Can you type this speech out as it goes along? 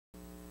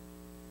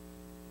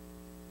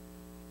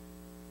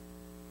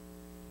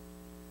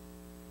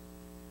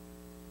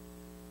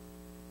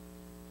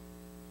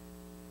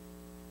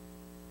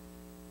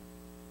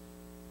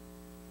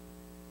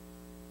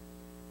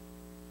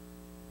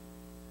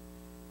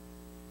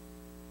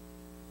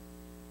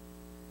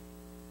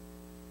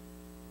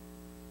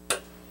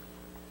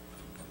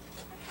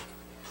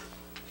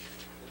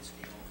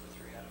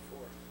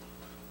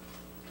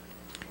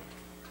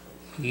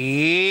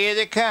Here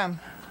they come.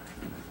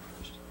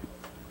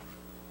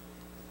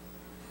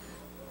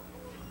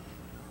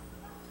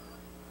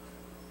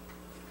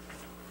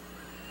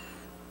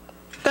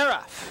 They're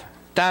off.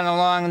 Down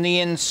along the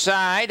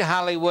inside,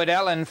 Hollywood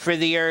Ellen for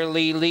the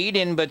early lead.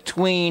 In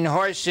between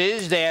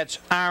horses, that's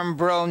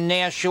Armbro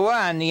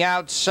Nashua. On the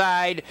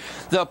outside,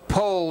 the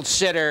Pole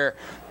Sitter.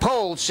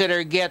 Pole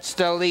Sitter gets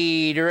the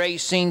lead.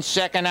 Racing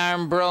second,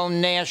 Armbro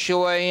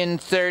Nashua. In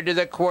third to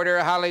the quarter,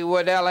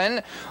 Hollywood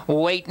Ellen.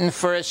 Waiting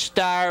for a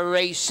Star.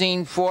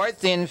 Racing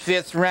fourth. In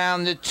fifth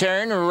round the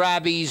turn,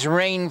 Robbie's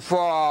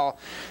Rainfall.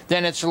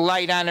 Then it's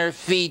Light on Her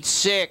Feet,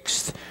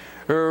 sixth.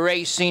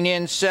 Racing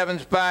in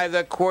seventh by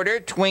the quarter,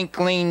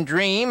 Twinkling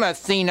Dream.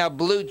 Athena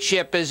Blue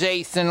Chip is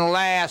eighth and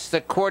last.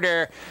 The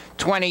quarter,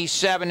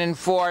 27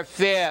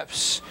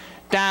 4/5.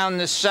 Down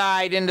the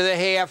side into the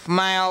half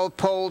mile,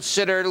 Pole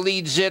Sitter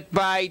leads it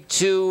by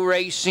 2.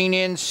 Racing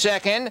in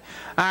second,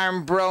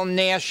 Armbro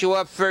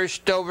Nashua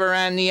first over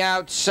on the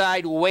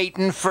outside,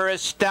 Waiting for a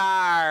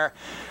Star.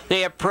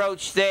 They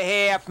approach the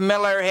half.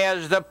 Miller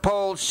has the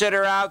Pole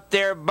Sitter out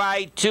there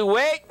by 2.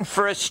 Waiting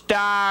for a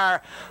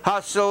Star.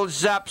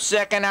 Hustles up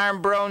second,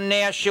 Armbro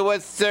Nashua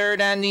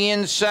third on the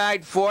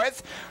inside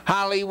fourth.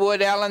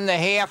 Hollywood Ellen the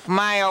half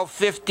mile,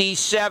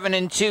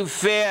 57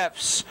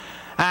 2/5.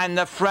 On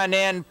the front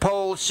end,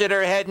 Pole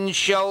Sitter head and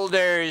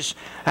shoulders.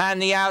 On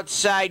the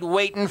outside,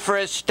 Waiting for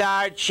a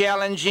Star,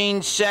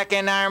 challenging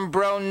second,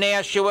 Armbro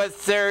Nashua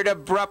third,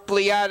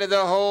 abruptly out of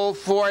the hole,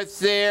 fourth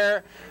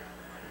there.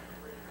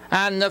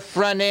 On the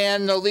front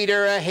end, the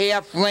leader a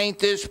half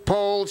length is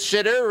Pole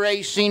Sitter,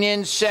 racing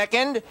in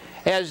second.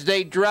 As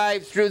they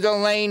drive through the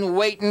lane,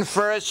 Waiting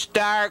for a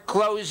Star,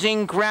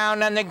 closing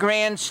ground on the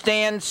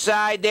grandstand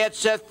side.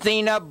 That's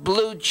Athena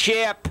Blue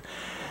Chip.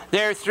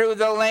 They're through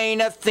the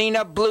lane.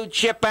 Athena Blue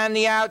Chip on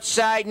the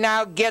outside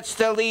now gets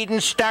the lead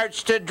and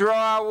starts to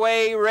draw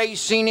away.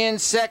 Racing in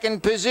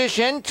second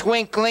position,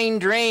 Twinkling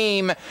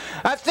Dream.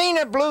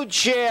 Athena Blue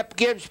Chip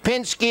gives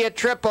Pinske a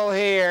triple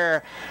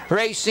here.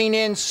 Racing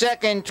in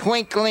second,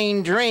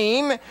 Twinkling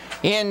Dream.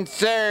 In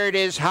third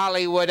is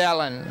Hollywood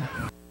Ellen.